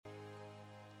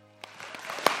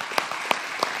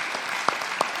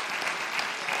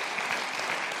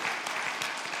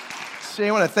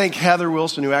watching. I want to thank Heather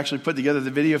Wilson, who actually put together the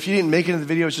video. If you didn't make it in the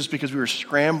video, it's just because we were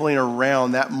scrambling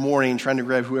around that morning trying to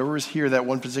grab whoever was here that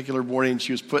one particular morning.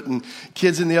 She was putting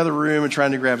kids in the other room and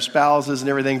trying to grab spouses and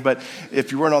everything. But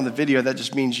if you weren't on the video, that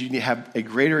just means you have a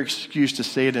greater excuse to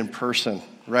say it in person,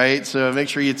 right? So make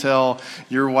sure you tell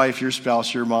your wife, your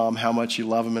spouse, your mom how much you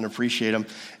love them and appreciate them.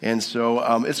 And so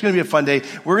it's going to be a fun day.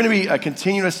 We're going to be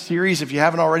continuing a series. If you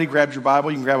haven't already grabbed your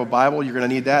Bible, you can grab a Bible. You're going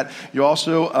to need that. You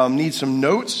also need some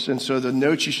notes. And so the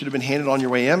notes you should have been handed on your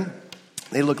way in.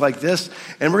 They look like this.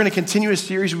 And we're going to continue a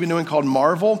series we've been doing called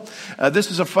Marvel.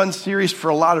 This is a fun series for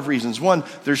a lot of reasons. One,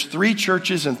 there's 3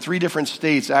 churches in 3 different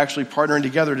states actually partnering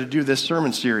together to do this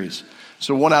sermon series.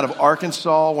 So one out of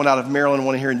Arkansas, one out of Maryland,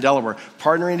 one here in Delaware,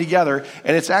 partnering together.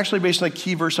 And it's actually based on a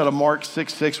key verse out of Mark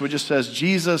 6:6, which just says,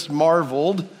 Jesus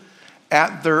marveled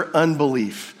at their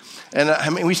unbelief.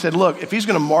 And we said, look, if he's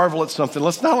going to marvel at something,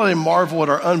 let's not let him marvel at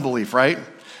our unbelief, right?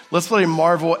 Let's let him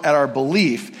marvel at our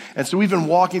belief. And so we've been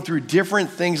walking through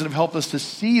different things that have helped us to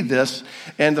see this.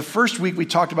 And the first week we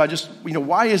talked about just,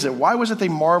 why is it? Why was it they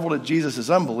marveled at Jesus'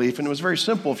 unbelief? And it was very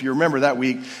simple. If you remember that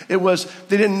week, it was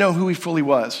they didn't know who he fully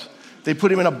was. They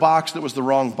put him in a box that was the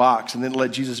wrong box and then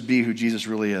let Jesus be who Jesus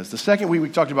really is. The second week we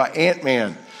talked about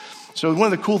Ant-Man. So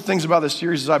one of the cool things about this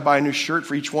series is I buy a new shirt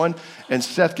for each one, and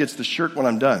Seth gets the shirt when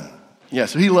I'm done. Yeah,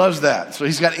 so he loves that. So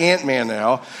he's got Ant-Man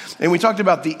now. And we talked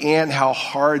about the ant, how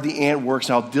hard the ant works,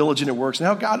 how diligent it works, and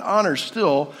how God honors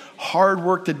still hard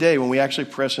work today. When we actually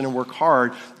press in and work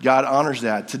hard, God honors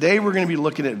that. Today we're going to be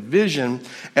looking at vision,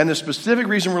 and the specific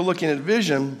reason we're looking at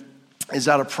vision is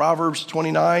out of Proverbs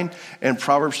 29 and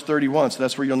Proverbs 31. So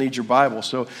that's where you'll need your Bible.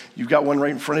 So you've got one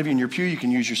right in front of you in your pew. You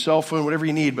can use your cell phone, whatever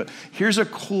you need. But here's a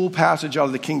cool passage out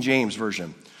of the King James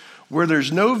Version. Where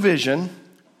there's no vision,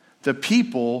 the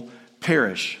people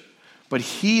perish. But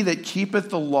he that keepeth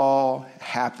the law,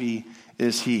 happy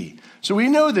is he. So we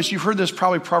know this. You've heard this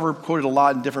probably proverb quoted a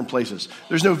lot in different places.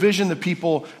 There's no vision, the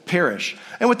people perish.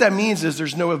 And what that means is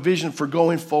there's no vision for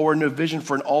going forward, no vision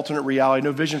for an alternate reality,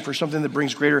 no vision for something that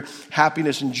brings greater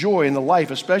happiness and joy in the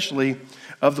life, especially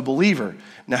of the believer.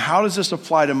 Now, how does this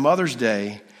apply to Mother's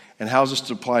Day? And how does this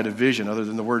apply to vision other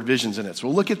than the word vision's in it? So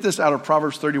we'll look at this out of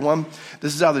Proverbs 31.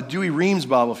 This is out of the Dewey Reams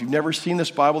Bible. If you've never seen this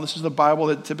Bible, this is the Bible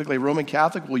that typically a Roman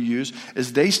Catholic will use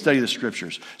as they study the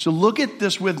scriptures. So look at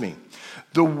this with me.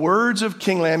 The words of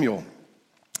King Lemuel,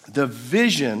 the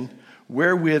vision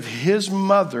wherewith his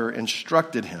mother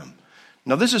instructed him.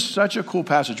 Now, this is such a cool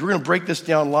passage. We're going to break this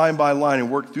down line by line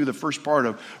and work through the first part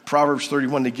of Proverbs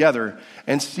 31 together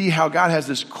and see how God has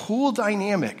this cool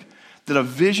dynamic that a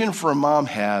vision for a mom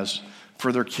has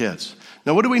for their kids.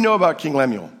 Now, what do we know about King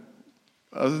Lemuel?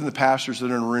 Other than the pastors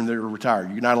that are in the room that are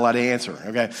retired. You're not allowed to answer,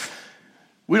 okay?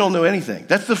 We don't know anything.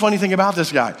 That's the funny thing about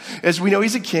this guy, is we know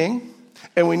he's a king.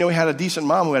 And we know he had a decent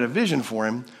mom who had a vision for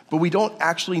him, but we don't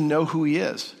actually know who he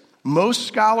is. Most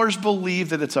scholars believe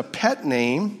that it's a pet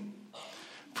name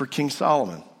for King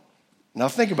Solomon. Now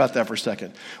think about that for a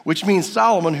second, which means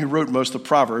Solomon, who wrote most of the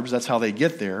Proverbs, that's how they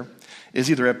get there, is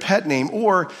either a pet name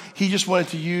or he just wanted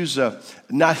to use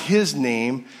not his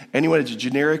name, and he wanted to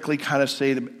generically kind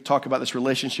of talk about this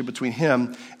relationship between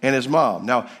him and his mom.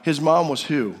 Now, his mom was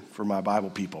who, for my Bible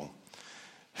people?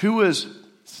 Who was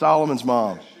Solomon's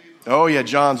mom? Oh, yeah,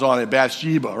 John's on it,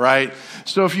 Bathsheba, right?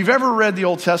 So if you've ever read the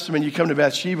Old Testament, you come to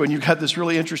Bathsheba and you've got this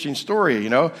really interesting story,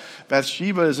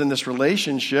 Bathsheba is in this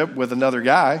relationship with another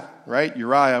guy, right?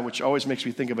 Uriah, which always makes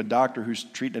me think of a doctor who's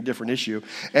treating a different issue.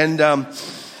 And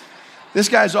this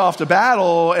guy's off to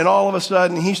battle, and all of a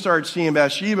sudden he starts seeing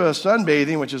Bathsheba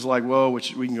sunbathing, which is like, whoa,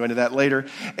 which we can go into that later.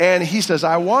 And he says,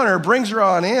 I want her, brings her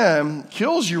on in,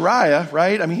 kills Uriah,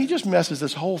 right? I mean, he just messes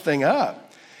this whole thing up.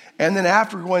 And then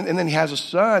and then he has a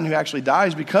son who actually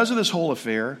dies because of this whole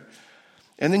affair.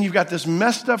 And then you've got this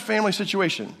messed up family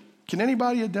situation. Can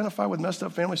anybody identify with messed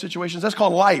up family situations? That's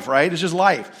called life, right? It's just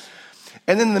life.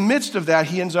 And then in the midst of that,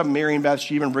 he ends up marrying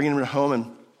Bathsheba and bringing her home,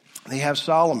 and they have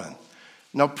Solomon.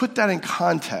 Now put that in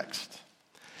context.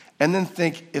 And then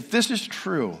think, if this is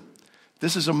true,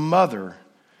 this is a mother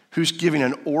who's giving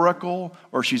an oracle,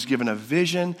 or she's given a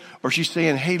vision, or she's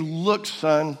saying, hey, look,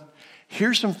 son,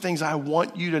 here's some things I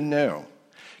want you to know.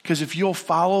 Because if you'll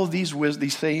follow these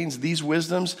sayings, these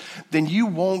wisdoms, then you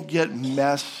won't get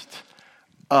messed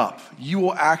up. You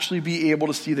will actually be able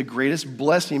to see the greatest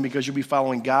blessing because you'll be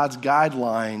following God's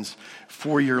guidelines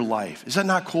for your life. Is that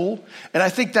not cool? And I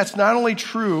think that's not only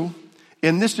true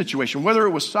in this situation, whether it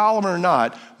was Solomon or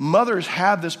not, mothers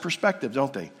have this perspective,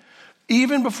 don't they?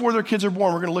 Even before their kids are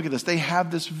born, we're going to look at this. They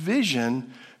have this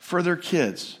vision for their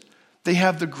kids. They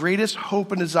have the greatest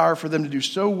hope and desire for them to do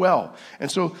so well. And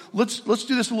so let's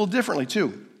do this a little differently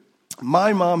too.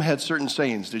 My mom had certain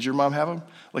sayings. Did your mom have them?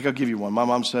 Like, I'll give you one. My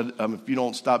mom said, if you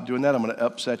don't stop doing that, I'm going to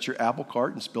upset your apple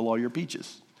cart and spill all your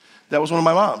peaches. That was one of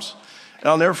my mom's. And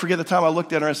I'll never forget the time I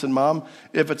looked at her and I said, Mom,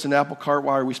 if it's an apple cart,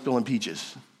 why are we spilling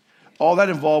peaches? All that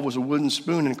involved was a wooden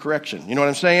spoon and correction. You know what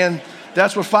I'm saying?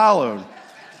 That's what followed.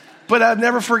 But I've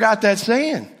never forgot that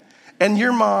saying. And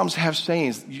your moms have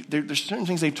sayings. There's certain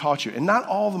things they've taught you. And not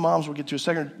all the moms we'll get to a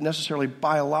second are necessarily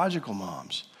biological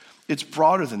moms. It's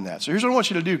broader than that. So here's what I want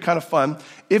you to do, kind of fun.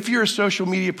 If you're a social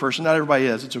media person, not everybody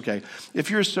is, it's okay. If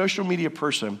you're a social media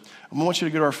person, I want you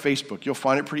to go to our Facebook. You'll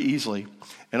find it pretty easily.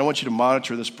 And I want you to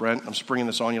monitor this, Brent. I'm springing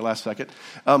this on you last second.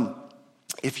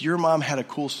 If your mom had a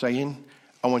cool saying,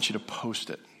 I want you to post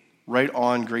it right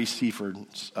on Grace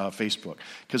Seaford's Facebook.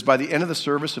 Because by the end of the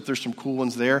service, if there's some cool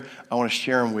ones there, I want to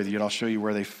share them with you, and I'll show you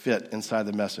where they fit inside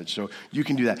the message. So you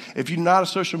can do that. If you're not a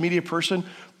social media person,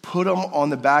 put them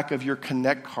on the back of your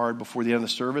Connect card before the end of the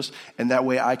service, and that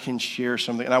way I can share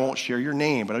something. And I won't share your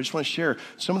name, but I just want to share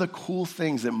some of the cool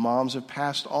things that moms have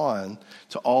passed on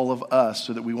to all of us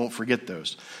so that we won't forget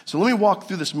those. So let me walk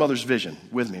through this mother's vision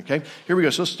with me, okay? Here we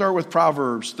go. So let's start with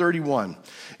Proverbs 31.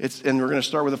 And we're going to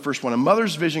start with the first one. A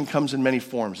mother's vision comes in many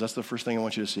forms. That's the first thing I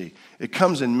want you to see. It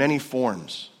comes in many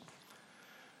forms.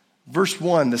 Verse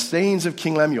 1, the sayings of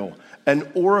King Lemuel,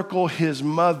 an oracle his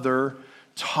mother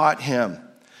taught him.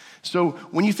 So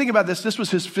when you think about this, this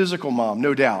was his physical mom,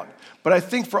 no doubt. But I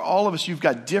think for all of us, you've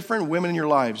got different women in your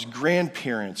lives,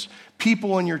 grandparents,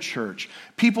 people in your church,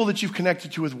 people that you've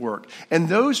connected to with work. And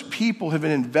those people have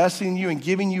been investing in you and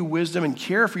giving you wisdom and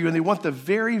care for you, and they want the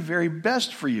very, very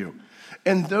best for you.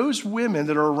 And those women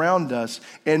that are around us,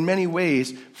 in many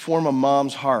ways, form a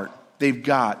mom's heart. They've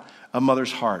got a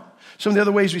mother's heart. Some of the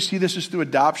other ways we see this is through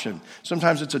adoption.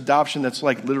 Sometimes it's adoption that's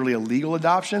like literally a legal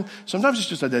adoption. Sometimes it's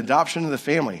just an adoption of the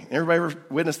family. Everybody ever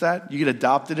witnessed that? You get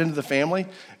adopted into the family.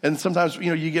 And sometimes,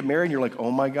 you get married and you're like, oh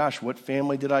my gosh, what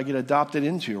family did I get adopted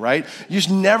into, right? You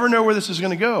just never know where this is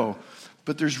going to go.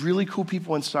 But there's really cool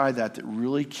people inside that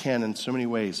really can in so many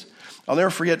ways. I'll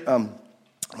never forget,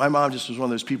 my mom just was one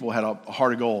of those people who had a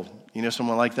heart of gold.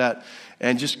 Someone like that.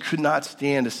 And just could not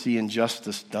stand to see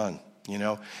injustice done.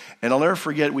 And I'll never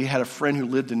forget, we had a friend who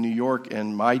lived in New York,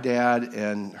 and my dad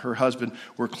and her husband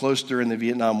were close during the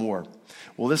Vietnam War.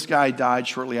 Well, this guy died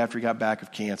shortly after he got back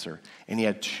of cancer, and he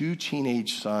had 2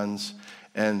 teenage sons,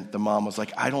 and the mom was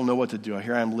like, I don't know what to do.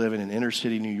 Here I am living in inner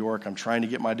city New York. I'm trying to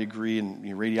get my degree in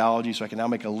radiology so I can now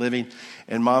make a living.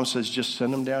 And mom says, just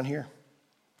send them down here.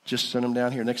 Just send them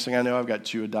down here. Next thing I know, I've got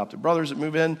 2 adopted brothers that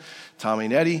move in, Tommy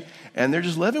and Eddie, and they're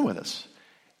just living with us.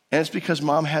 And it's because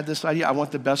mom had this idea. I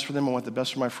want the best for them. I want the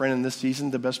best for my friend. In this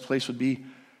season, the best place would be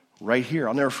right here.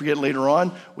 I'll never forget later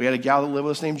on, we had a gal that lived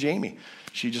with us named Jamie.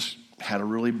 She just had a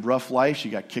really rough life. She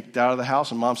got kicked out of the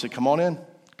house, and mom said, come on in.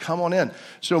 Come on in.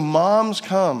 So moms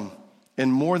come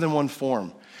in more than one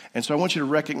form. And so I want you to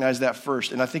recognize that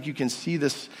first. And I think you can see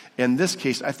this in this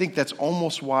case. I think that's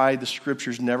almost why the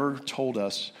scriptures never told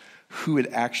us who it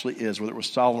actually is, whether it was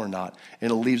Solomon or not.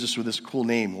 And it leaves us with this cool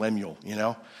name, Lemuel,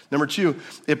 Number 2,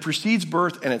 it precedes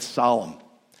birth and it's solemn.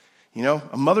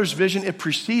 A mother's vision, it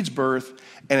precedes birth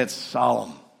and it's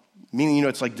solemn. Meaning,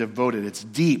 it's like devoted, it's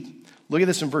deep. Look at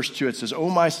this in verse 2. It says, O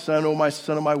my son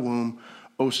of my womb,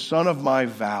 O son of my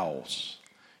vows.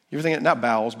 You ever think, not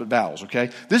bowels, but vows,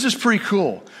 okay? This is pretty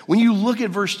cool. When you look at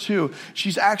verse 2,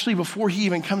 she's actually, before he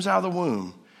even comes out of the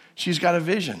womb, she's got a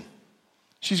vision.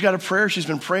 She's got a prayer. She's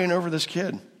been praying over this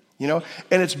kid, and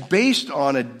it's based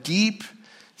on a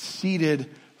deep-seated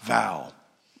vow.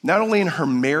 Not only in her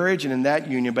marriage and in that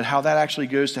union, but how that actually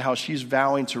goes to how she's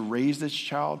vowing to raise this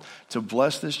child, to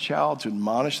bless this child, to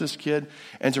admonish this kid,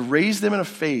 and to raise them in a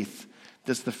faith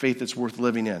that's the faith that's worth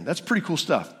living in. That's pretty cool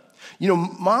stuff.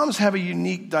 Moms have a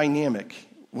unique dynamic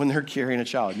when they're carrying a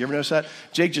child. You ever notice that?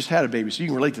 Jake just had a baby, so you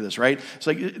can relate to this, right? It's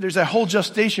like there's that whole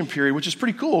gestation period, which is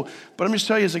pretty cool. But I'm just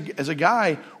telling you, as a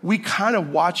guy, we kind of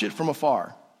watch it from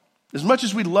afar. As much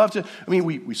as we'd love to,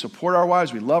 we support our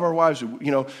wives, we love our wives.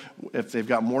 If they've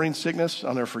got morning sickness,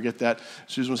 I'll never forget that.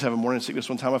 Susan was having morning sickness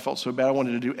one time. I felt so bad. I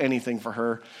wanted to do anything for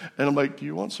her. And I'm like, do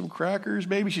you want some crackers,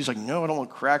 baby? She's like, no, I don't want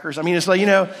crackers. It's like,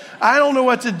 I don't know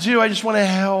what to do. I just want to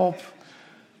help.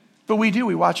 But we do.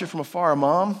 We watch it from afar.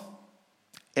 Mom,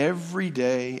 every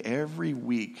day, every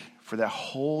week, for that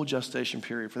whole gestation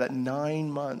period, for that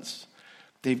 9 months,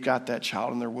 they've got that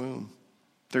child in their womb.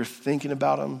 They're thinking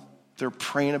about them. They're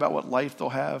praying about what life they'll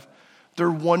have.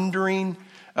 They're wondering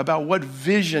about what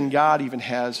vision God even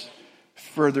has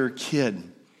for their kid.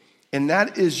 And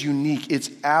that is unique. It's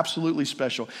absolutely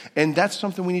special. And that's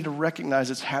something we need to recognize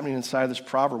that's happening inside of this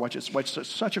proverb. Watch it. It's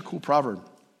such a cool proverb.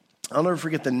 I'll never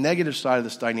forget the negative side of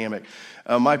this dynamic.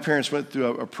 My parents went through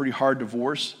a pretty hard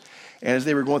divorce. And as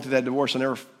they were going through that divorce,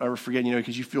 I'll never forget,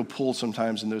 because you feel pulled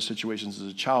sometimes in those situations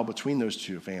as a child between those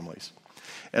two families.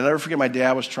 And I'll never forget my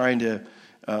dad was trying to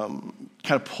kind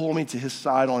of pull me to his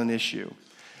side on an issue.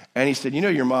 And he said,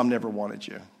 your mom never wanted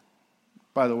you.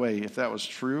 By the way, if that was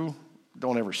true,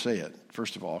 don't ever say it,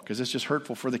 first of all, because it's just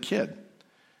hurtful for the kid.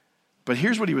 But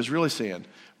here's what he was really saying.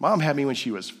 Mom had me when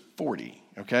she was 40,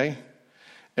 okay?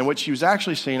 And what she was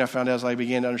actually saying, I found out as I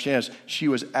began to understand, is she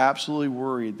was absolutely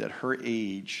worried that her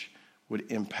age would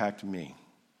impact me.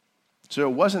 So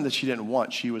it wasn't that she didn't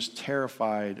want, she was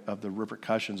terrified of the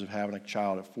repercussions of having a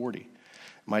child at 40.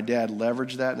 My dad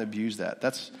leveraged that and abused that.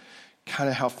 That's kind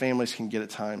of how families can get at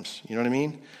times. You know what I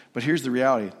mean? But here's the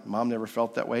reality. Mom never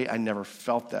felt that way. I never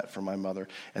felt that from my mother.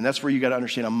 And that's where you got to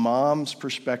understand a mom's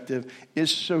perspective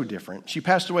is so different. She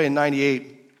passed away in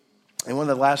 98. And one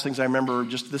of the last things I remember,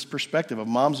 just this perspective of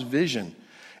mom's vision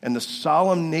and the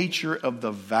solemn nature of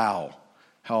the vow,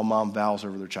 how a mom vows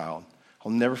over their child.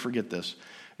 I'll never forget this.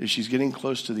 As she's getting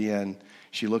close to the end,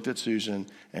 she looked at Susan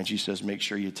and she says, make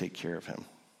sure you take care of him.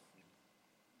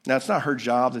 Now, it's not her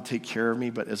job to take care of me,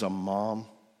 but as a mom,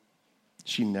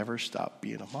 she never stopped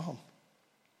being a mom.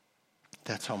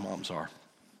 That's how moms are.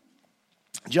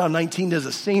 John 19 does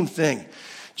the same thing.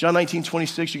 John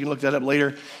 19:26, you can look that up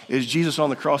later, is Jesus on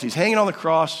the cross. He's hanging on the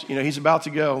cross, he's about to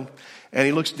go, and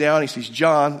he looks down, he sees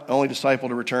John, only disciple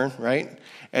to return, right?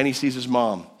 And he sees his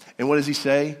mom. And what does he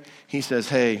say? He says,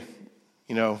 hey,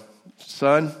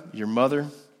 son, your mother,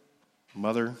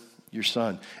 your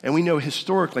son. And we know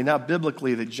historically, not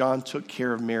biblically, that John took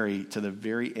care of Mary to the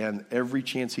very end, every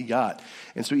chance he got.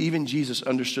 And so even Jesus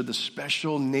understood the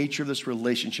special nature of this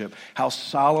relationship, how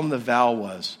solemn the vow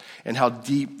was, and how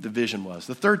deep the vision was.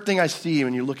 The third thing I see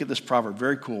when you look at this proverb,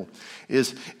 very cool,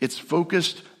 is it's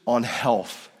focused on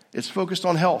health. It's focused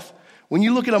on health. When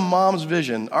you look at a mom's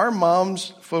vision, our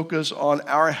moms focus on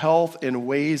our health in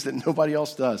ways that nobody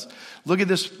else does. Look at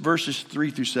this, verses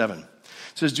 3-7.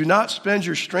 It says, do not spend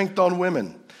your strength on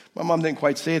women. My mom didn't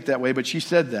quite say it that way, but she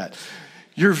said that.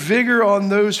 Your vigor on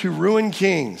those who ruin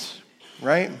kings,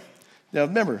 right? Now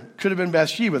remember, could have been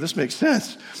Bathsheba. This makes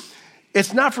sense.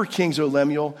 It's not for kings, O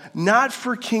Lemuel, not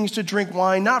for kings to drink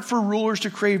wine, not for rulers to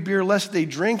crave beer, lest they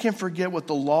drink and forget what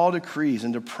the law decrees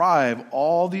and deprive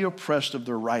all the oppressed of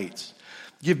their rights.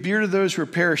 Give beer to those who are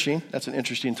perishing. That's an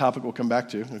interesting topic we'll come back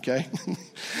to, okay?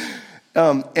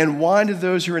 And wine to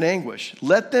those who are in anguish.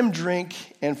 Let them drink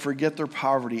and forget their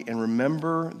poverty and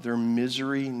remember their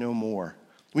misery no more.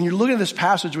 When you're looking at this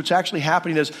passage, what's actually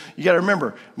happening is, you got to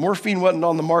remember, morphine wasn't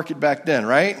on the market back then,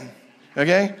 right?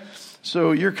 Okay?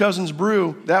 So your cousin's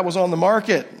brew, that was on the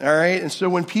market, all right? And so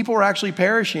when people were actually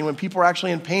perishing, when people were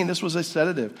actually in pain, this was a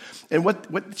sedative. And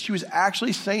what she was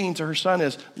actually saying to her son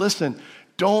is, listen,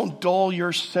 don't dull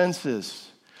your senses.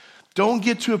 Don't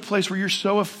get to a place where you're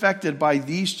so affected by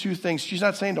these two things. She's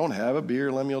not saying don't have a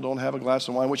beer, Lemuel, don't have a glass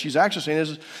of wine. What she's actually saying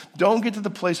is don't get to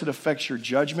the place that affects your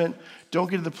judgment. Don't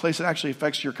get to the place that actually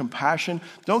affects your compassion.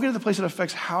 Don't get to the place that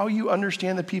affects how you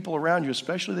understand the people around you,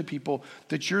 especially the people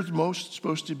that you're most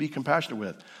supposed to be compassionate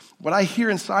with. What I hear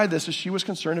inside this is she was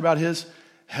concerned about his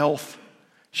health.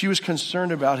 She was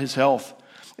concerned about his health.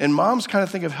 And moms kind of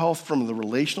think of health from the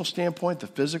relational standpoint, the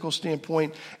physical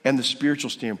standpoint, and the spiritual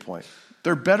standpoint.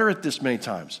 They're better at this many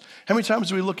times. How many times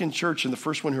do we look in church and the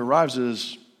first one who arrives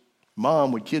is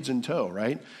mom with kids in tow,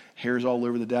 right? Hair's all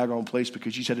over the daggone place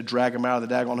because she's had to drag them out of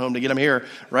the daggone home to get them here,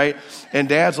 right? And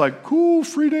dad's like, cool,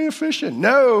 free day of fishing.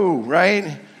 No,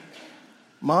 right?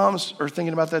 Moms are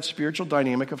thinking about that spiritual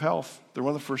dynamic of health. They're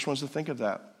one of the first ones to think of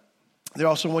that. They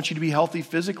also want you to be healthy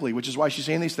physically, which is why she's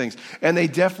saying these things. And they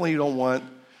definitely don't want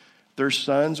their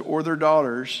sons or their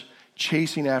daughters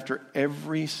chasing after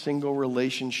every single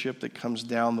relationship that comes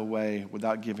down the way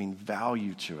without giving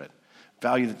value to it.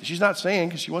 Value that she's not saying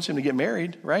because she wants him to get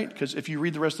married, right? Because if you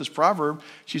read the rest of this proverb,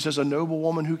 she says a noble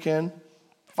woman who can,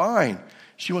 fine.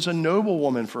 She wants a noble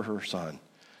woman for her son,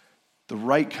 the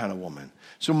right kind of woman.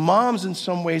 So moms in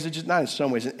some ways, not in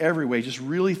some ways, in every way, just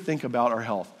really think about our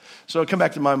health. So I'll come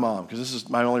back to my mom, because this is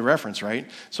my only reference, right?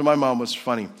 So my mom was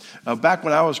funny. Back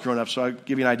when I was growing up, so I'll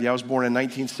give you an idea, I was born in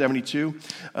 1972.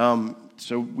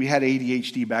 So we had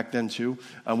ADHD back then too.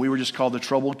 We were just called the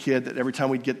troubled kid that every time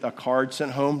we'd get a card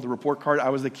sent home, the report card, I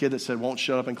was the kid that said, won't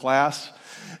shut up in class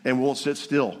and won't sit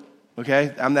still,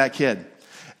 okay? I'm that kid.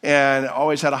 And I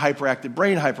always had a hyperactive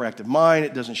brain, hyperactive mind.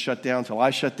 It doesn't shut down until I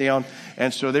shut down.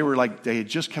 And so they had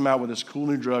just come out with this cool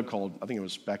new drug called, I think it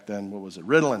was back then, what was it,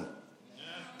 Ritalin.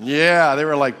 Yeah, they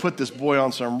were like, put this boy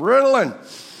on some Ritalin.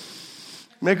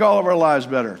 Make all of our lives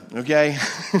better, okay?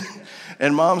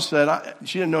 And mom said,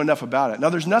 she didn't know enough about it. Now,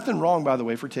 there's nothing wrong, by the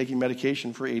way, for taking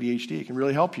medication for ADHD. It can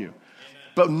really help you.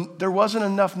 But there wasn't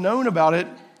enough known about it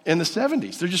in the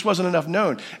 70s. There just wasn't enough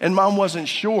known. And mom wasn't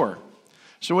sure.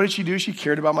 So what did she do? She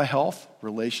cared about my health,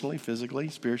 relationally, physically,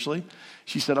 spiritually.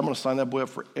 She said, I'm going to sign that boy up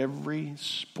for every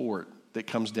sport that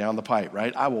comes down the pipe,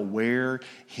 right? I will wear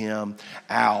him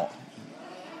out.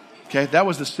 Okay, that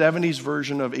was the 70s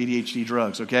version of ADHD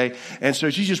drugs, okay? And so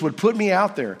she just would put me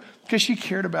out there because she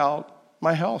cared about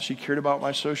my health. She cared about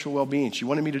my social well-being. She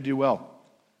wanted me to do well.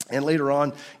 And later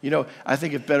on, I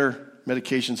think if better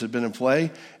medications had been in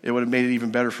play, it would have made it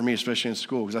even better for me, especially in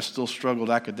school, because I still struggled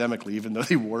academically, even though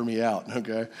they wore me out,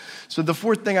 okay? So the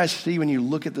fourth thing I see when you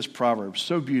look at this proverb,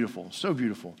 so beautiful,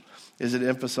 is it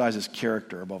emphasizes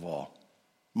character above all.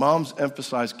 Moms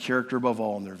emphasize character above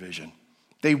all in their vision.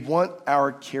 They want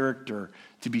our character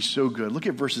to be so good. Look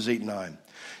at verses 8 and 9.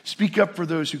 Speak up for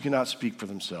those who cannot speak for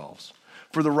themselves,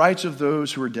 for the rights of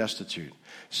those who are destitute.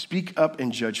 Speak up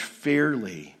and judge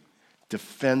fairly.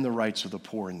 Defend the rights of the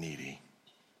poor and needy.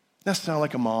 That sound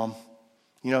like a mom?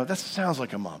 That sounds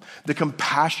like a mom. The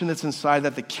compassion that's inside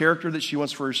that, the character that she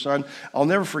wants for her son, I'll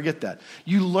never forget that.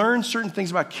 You learn certain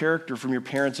things about character from your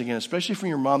parents again, especially from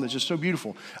your mom, that's just so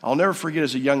beautiful. I'll never forget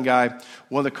as a young guy,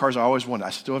 one of the cars I always wanted, I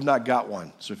still have not got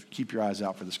one, so keep your eyes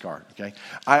out for this car, okay?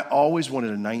 I always wanted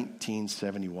a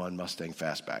 1971 Mustang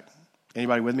Fastback.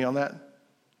 Anybody with me on that?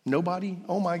 Nobody?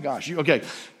 Oh my gosh. Okay,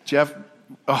 Jeff.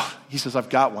 Oh, he says, I've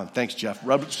got one. Thanks, Jeff.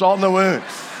 Rub salt in the wound.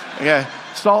 Okay,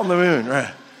 salt in the wound, right.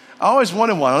 I always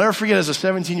wanted one. I'll never forget as a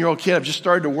 17-year-old kid, I've just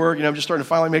started to work, I'm just starting to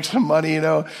finally make some money,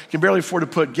 can barely afford to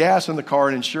put gas in the car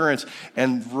and insurance.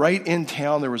 And right in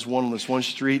town, there was one on this one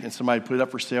street, and somebody put it up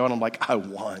for sale, and I'm like, I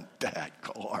want that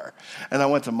car. And I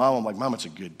went to Mom, I'm like, Mom, it's a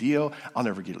good deal. I'll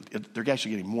never get it. They're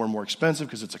actually getting more and more expensive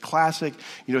because it's a classic.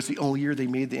 It's the only year they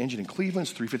made the engine in Cleveland.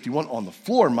 It's 351 on the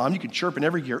floor, Mom. You can chirp in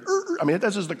every gear.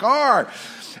 This is the car.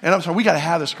 And I'm sorry, we got to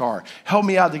have this car. Help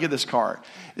me out to get this car.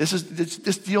 This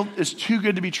deal is too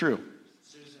good to be true.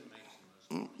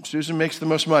 Susan makes the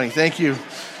most money. Thank you,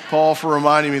 Paul, for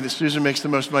reminding me that Susan makes the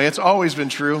most money. It's always been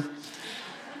true.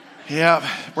 Yeah.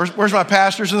 Where's my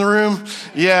pastors in the room?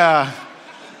 Yeah.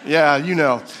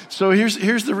 So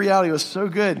here's the reality. It was so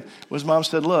good. Was Mom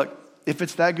said, look, if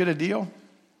it's that good a deal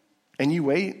and you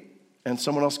wait and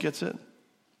someone else gets it,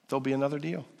 there'll be another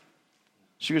deal.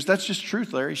 She goes, that's just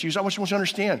truth, Larry. She goes, I want you to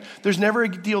understand. There's never a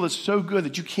deal that's so good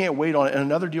that you can't wait on it and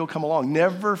another deal come along.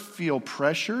 Never feel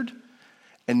pressured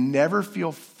and never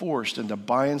feel forced into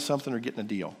buying something or getting a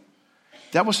deal.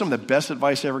 That was some of the best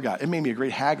advice I ever got. It made me a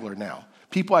great haggler now.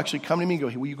 People actually come to me and go,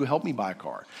 hey, will you go help me buy a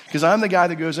car? Because I'm the guy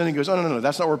that goes in and goes, oh, no,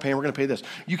 that's not what we're paying. We're going to pay this.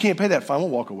 You can't pay that. Fine, we'll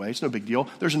walk away. It's no big deal.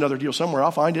 There's another deal somewhere. I'll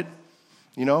find it.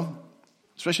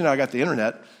 Especially now I got the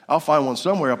internet. I'll find one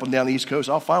somewhere up and down the East Coast.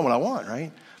 I'll find what I want,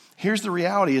 right? Here's the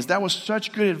reality is that was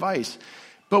such good advice.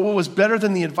 But what was better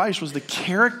than the advice was the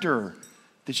character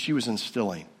that she was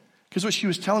instilling. Because what she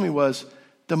was telling me was,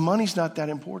 the money's not that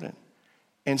important,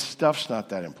 and stuff's not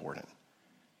that important.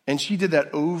 And she did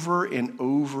that over and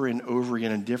over and over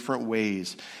again in different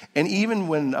ways. And even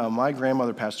when my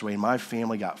grandmother passed away and my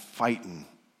family got fighting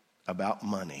about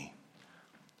money,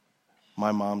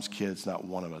 my mom's kids, not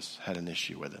one of us had an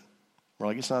issue with it. We're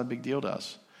like, it's not a big deal to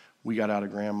us. We got out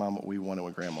of Grandma what we wanted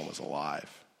when Grandma was alive.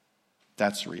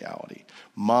 That's the reality.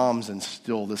 Moms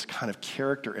instill this kind of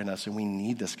character in us, and we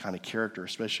need this kind of character,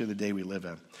 especially the day we live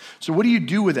in. So what do you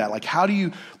do with that? Like, how do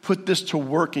you put this to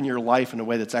work in your life in a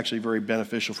way that's actually very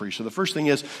beneficial for you? So the first thing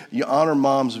is you honor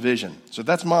Mom's vision. So if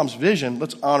that's Mom's vision,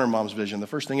 let's honor Mom's vision. The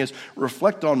first thing is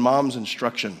reflect on Mom's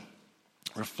instruction.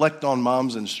 Reflect on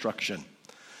Mom's instruction.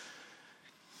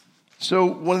 So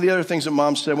one of the other things that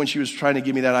Mom said when she was trying to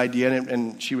give me that idea,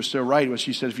 and she was so right, was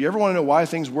she said, if you ever want to know why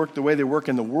things work the way they work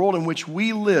in the world in which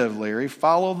we live, Larry,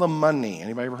 follow the money.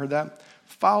 Anybody ever heard that?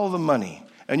 Follow the money.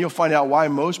 And you'll find out why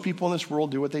most people in this world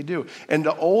do what they do. And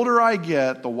the older I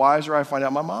get, the wiser I find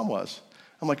out my mom was.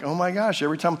 I'm like, oh my gosh,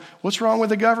 every time, what's wrong with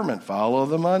the government? Follow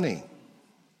the money.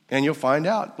 And you'll find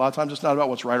out. A lot of times it's not about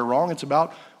what's right or wrong. It's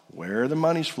about where the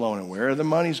money's flowing and where the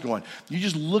money's going. You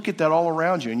just look at that all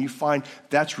around you and you find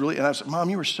that's really, and I said, Mom,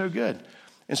 you were so good.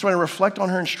 And so when I reflect on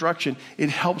her instruction, it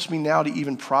helps me now to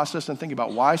even process and think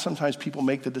about why sometimes people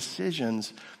make the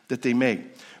decisions that they make.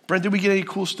 Brent, did we get any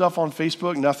cool stuff on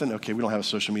Facebook? Nothing? Okay, we don't have a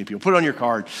social media people. Put it on your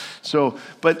card.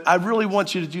 But I really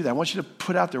want you to do that. I want you to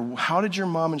put out there, how did your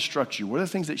mom instruct you? What are the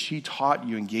things that she taught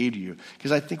you and gave to you?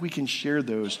 Because I think we can share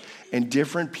those, and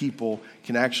different people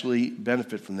can actually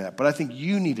benefit from that. But I think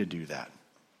you need to do that.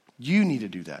 You need to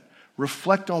do that.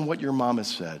 Reflect on what your mom has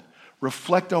said.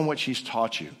 Reflect on what she's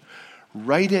taught you.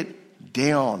 Write it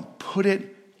down. Put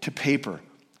it to paper.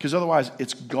 Because otherwise,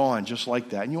 it's gone just like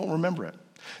that, and you won't remember it.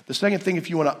 The second thing, if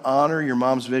you want to honor your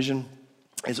mom's vision,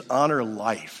 is honor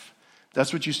life.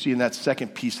 That's what you see in that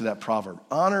second piece of that proverb.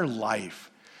 Honor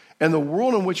life. And the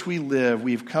world in which we live,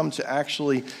 we've come to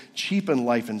actually cheapen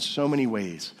life in so many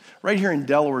ways. Right here in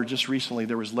Delaware, just recently,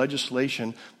 there was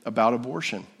legislation about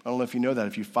abortion. I don't know if you know that,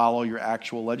 if you follow your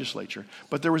actual legislature.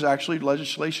 But there was actually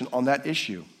legislation on that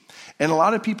issue. And a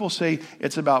lot of people say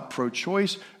it's about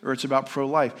pro-choice or it's about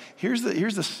pro-life. Here's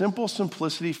the simple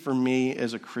simplicity for me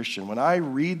as a Christian. When I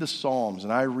read the Psalms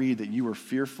and I read that you were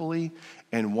fearfully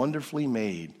and wonderfully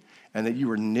made and that you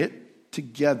were knit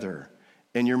together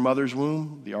in your mother's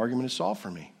womb, the argument is solved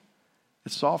for me.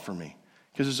 It's solved for me.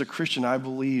 Because as a Christian, I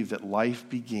believe that life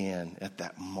began at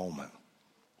that moment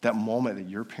that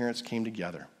your parents came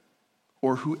together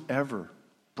or whoever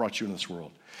brought you into this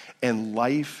world. And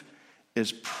life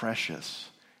is precious.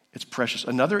 It's precious.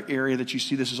 Another area that you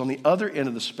see this is on the other end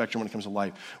of the spectrum when it comes to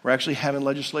life. We're actually having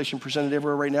legislation presented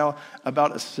everywhere right now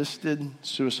about assisted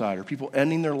suicide or people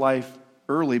ending their life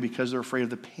early because they're afraid of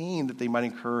the pain that they might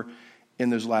incur in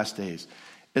those last days.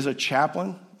 As a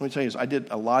chaplain, let me tell you this, I did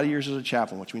a lot of years as a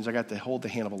chaplain, which means I got to hold the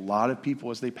hand of a lot of people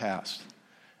as they passed.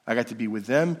 I got to be with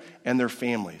them and their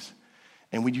families.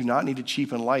 And we do not need to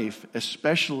cheapen life,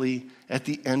 especially at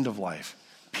the end of life.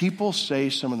 People say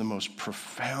some of the most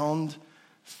profound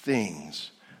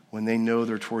things when they know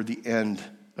they're toward the end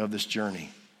of this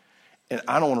journey. And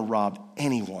I don't want to rob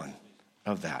anyone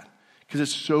of that because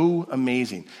it's so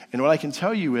amazing. And what I can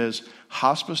tell you is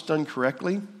hospice done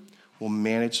correctly will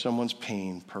manage someone's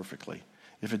pain perfectly.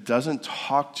 If it doesn't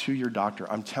talk to your doctor,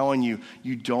 I'm telling you,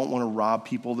 you don't want to rob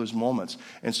people of those moments.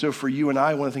 And so for you and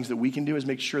I, one of the things that we can do is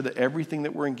make sure that everything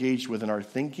that we're engaged with in our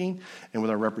thinking and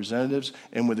with our representatives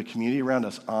and with the community around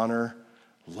us honor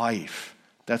life.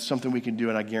 That's something we can do,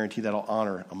 and I guarantee that'll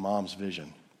honor a mom's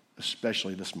vision,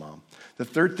 especially this mom. The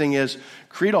third thing is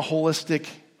create a holistic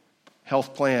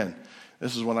health plan.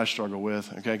 This is one I struggle with,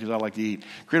 okay, because I like to eat.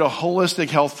 Create a holistic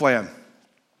health plan.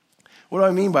 What do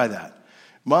I mean by that?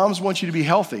 Moms want you to be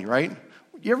healthy, right?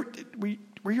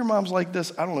 Were your moms like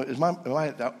this? I don't know.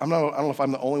 I don't know if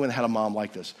I'm the only one that had a mom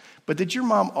like this. But did your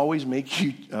mom always make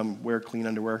you wear clean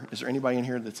underwear? Is there anybody in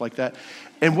here that's like that?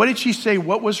 And what did she say?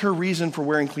 What was her reason for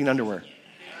wearing clean underwear?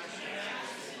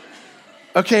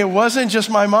 Okay, it wasn't just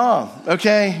my mom,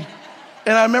 okay?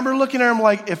 And I remember looking at her, I'm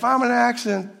like, if I'm in an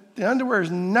accident, the underwear is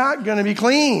not going to be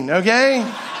clean, okay?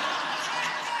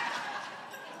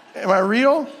 Am I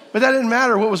real? But that didn't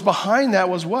matter. What was behind that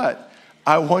was what?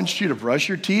 I want you to brush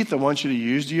your teeth. I want you to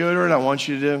use deodorant. I want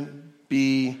you to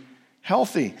be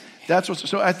healthy.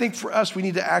 So I think for us, we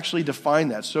need to actually define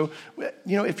that. So,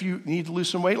 if you need to lose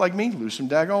some weight like me, lose some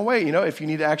daggone weight. If you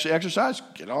need to actually exercise,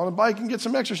 get on a bike and get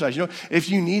some exercise. If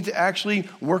you need to actually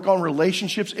work on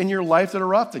relationships in your life that are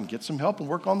rough, then get some help and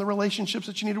work on the relationships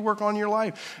that you need to work on in your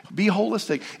life. Be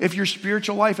holistic. If your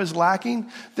spiritual life is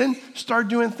lacking, then start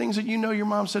doing things that your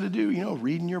mom said to do.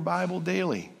 Reading your Bible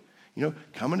daily.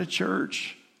 Coming to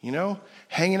church.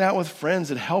 Hanging out with friends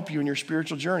that help you in your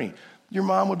spiritual journey. Your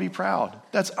mom would be proud.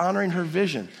 That's honoring her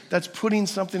vision. That's putting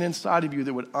something inside of you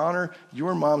that would honor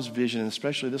your mom's vision, and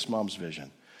especially this mom's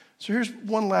vision. So here's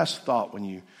one last thought when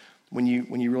you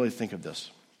really think of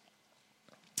this.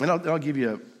 And I'll give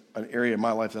you an area of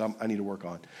my life that I need to work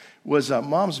on. Was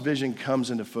mom's vision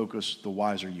comes into focus the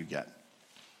wiser you get.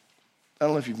 I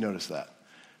don't know if you've noticed that.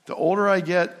 The older I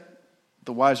get,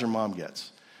 the wiser mom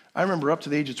gets. I remember up to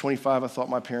the age of 25, I thought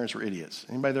my parents were idiots.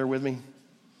 Anybody there with me?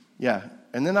 Yeah.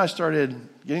 And then I started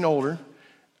getting older.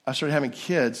 I started having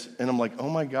kids, and I'm like, oh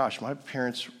my gosh, my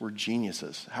parents were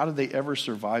geniuses. How did they ever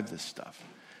survive this stuff?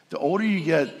 The older you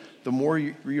get, the more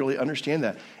you really understand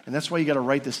that. And that's why you got to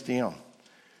write this down.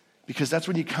 Because that's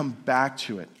when you come back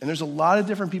to it. And there's a lot of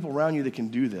different people around you that can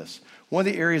do this. One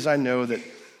of the areas I know that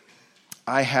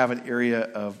I have an area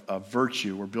of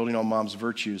virtue, we're building on mom's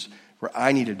virtues, where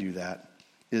I need to do that,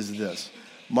 is this.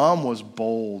 Mom was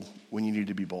bold when you needed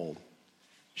to be bold.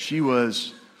 She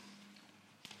was,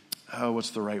 what's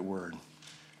the right word?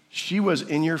 She was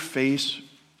in your face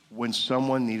when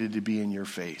someone needed to be in your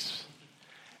face.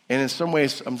 And in some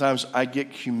ways, sometimes I get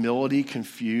humility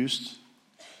confused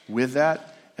with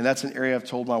that. And that's an area I've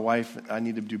told my wife I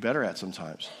need to do better at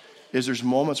sometimes. There's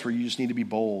moments where you just need to be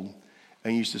bold.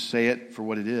 And you used to say it for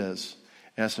what it is.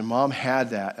 And I said, Mom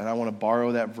had that, and I want to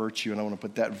borrow that virtue, and I want to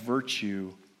put that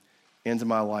virtue into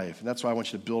my life. And that's why I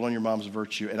want you to build on your mom's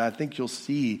virtue. And I think you'll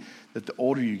see that the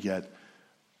older you get,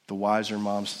 the wiser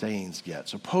mom's sayings get.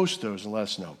 So post those and let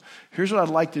us know. Here's what I'd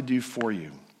like to do for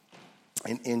you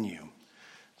and in you.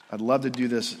 I'd love to do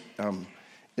this,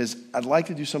 is I'd like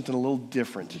to do something a little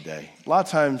different today. A lot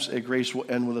of times at Grace we'll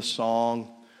end with a song,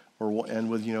 or we'll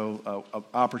end with, an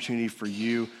opportunity for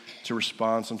you to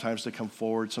respond, sometimes to come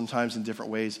forward, sometimes in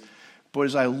different ways. But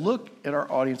as I look at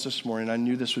our audience this morning, I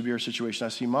knew this would be our situation. I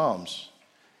see moms.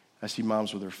 I see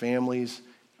moms with their families.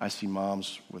 I see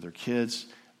moms with their kids.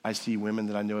 I see women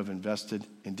that I know have invested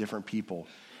in different people.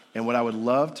 And what I would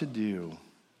love to do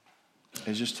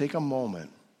is just take a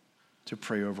moment to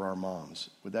pray over our moms.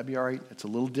 Would that be all right? It's a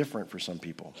little different for some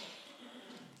people.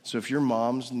 So if your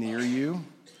mom's near you,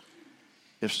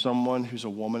 if someone who's a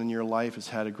woman in your life has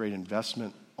had a great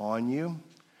investment on you,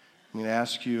 I'm going to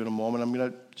ask you in a moment, I'm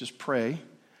going to just pray,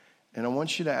 and I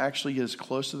want you to actually get as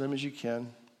close to them as you can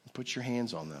and put your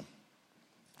hands on them.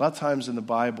 A lot of times in the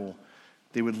Bible,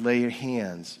 they would lay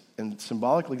hands, and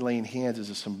symbolically laying hands is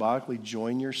to symbolically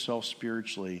join yourself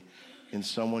spiritually in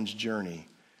someone's journey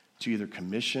to either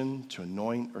commission, to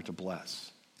anoint, or to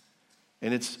bless.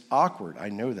 And it's awkward, I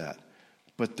know that.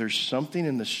 But there's something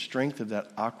in the strength of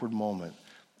that awkward moment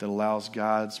that allows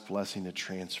God's blessing to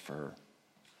transfer.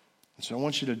 And so I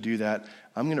want you to do that.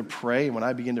 I'm going to pray, and when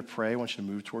I begin to pray, I want you to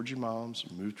move towards your moms,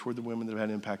 move toward the women that have had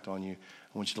an impact on you.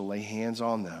 I want you to lay hands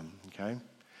on them, okay?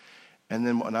 And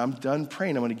then when I'm done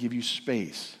praying, I'm going to give you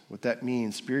space. What that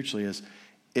means spiritually is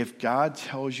if God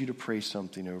tells you to pray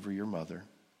something over your mother,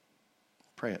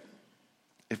 pray it.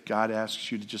 If God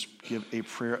asks you to just give a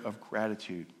prayer of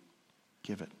gratitude,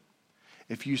 give it.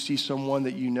 If you see someone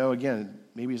that you know, again,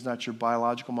 maybe it's not your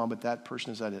biological mom, but that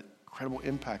person has had an incredible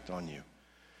impact on you,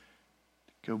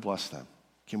 go bless them.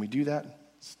 Can we do that?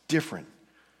 It's different,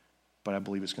 but I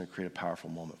believe it's going to create a powerful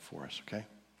moment for us, okay?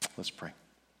 Let's pray.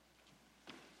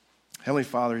 Heavenly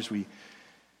Father, as we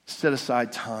set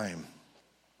aside time,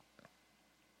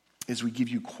 as we give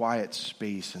you quiet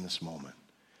space in this moment,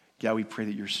 God, we pray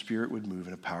that your Spirit would move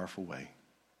in a powerful way,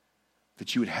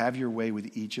 that you would have your way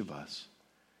with each of us.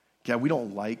 God, we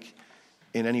don't like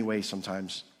in any way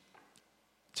sometimes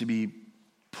to be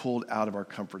pulled out of our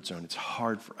comfort zone. It's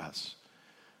hard for us.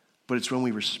 But it's when we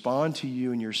respond to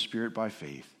you and your Spirit by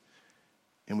faith,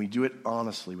 and we do it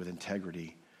honestly with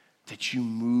integrity, that you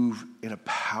move in a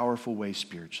powerful way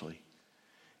spiritually.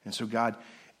 And so, God,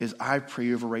 as I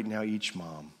pray over right now each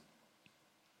mom,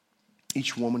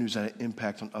 each woman who's had an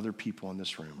impact on other people in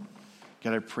this room,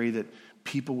 God, I pray that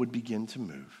people would begin to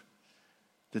move,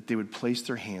 that they would place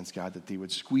their hands, God, that they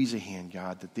would squeeze a hand,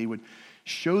 God, that they would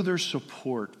show their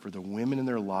support for the women in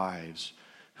their lives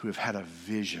who have had a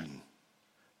vision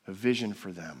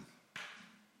for them.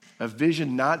 A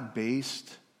vision not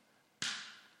based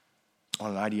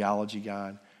on an ideology,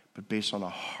 God, but based on a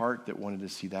heart that wanted to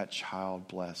see that child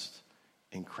blessed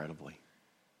incredibly.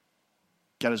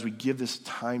 God, as we give this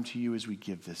time to you, as we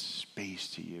give this space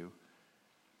to you,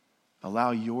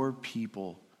 allow your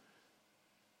people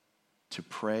to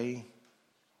pray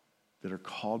that are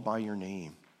called by your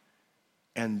name,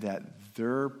 and that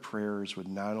their prayers would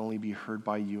not only be heard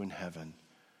by you in heaven,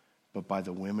 but by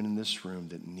the women in this room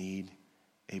that need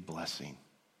a blessing.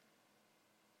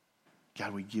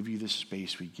 God, we give you this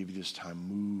space, we give you this time.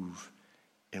 Move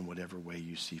in whatever way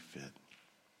you see fit.